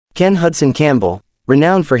Ken Hudson Campbell,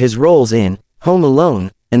 renowned for his roles in Home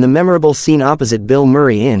Alone and the memorable scene opposite Bill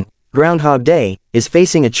Murray in Groundhog Day, is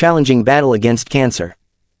facing a challenging battle against cancer.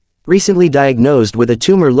 Recently diagnosed with a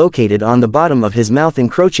tumor located on the bottom of his mouth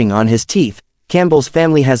encroaching on his teeth, Campbell's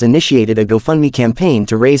family has initiated a GoFundMe campaign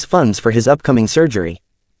to raise funds for his upcoming surgery.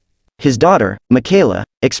 His daughter, Michaela,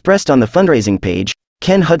 expressed on the fundraising page,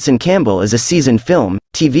 Ken Hudson Campbell is a seasoned film,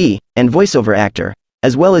 TV, and voiceover actor,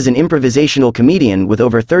 as well as an improvisational comedian with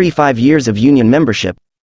over 35 years of union membership.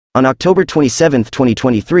 On October 27,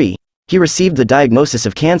 2023, he received the diagnosis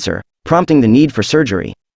of cancer, prompting the need for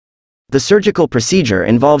surgery. The surgical procedure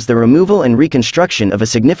involves the removal and reconstruction of a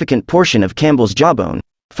significant portion of Campbell's jawbone,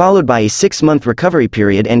 followed by a 6-month recovery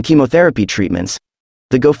period and chemotherapy treatments.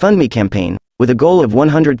 The GoFundMe campaign, with a goal of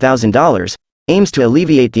 $100,000, aims to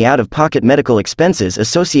alleviate the out-of-pocket medical expenses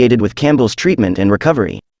associated with Campbell's treatment and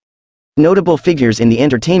recovery. Notable figures in the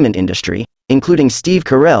entertainment industry, including Steve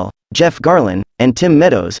Carell, Jeff Garlin, and Tim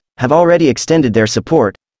Meadows, have already extended their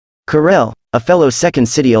support. Carell, a fellow Second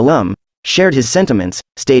City alum, shared his sentiments,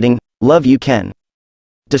 stating, "Love you, Ken."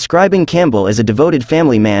 Describing Campbell as a devoted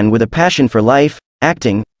family man with a passion for life,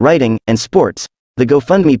 acting, writing, and sports, the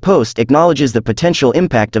GoFundMe post acknowledges the potential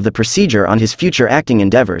impact of the procedure on his future acting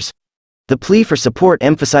endeavors. The plea for support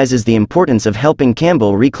emphasizes the importance of helping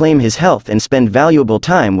Campbell reclaim his health and spend valuable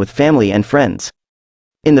time with family and friends.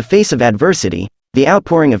 In the face of adversity, the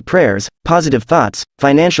outpouring of prayers, positive thoughts,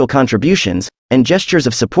 financial contributions, and gestures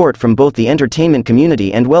of support from both the entertainment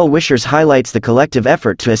community and well-wishers highlights the collective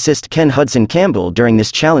effort to assist Ken Hudson Campbell during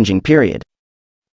this challenging period.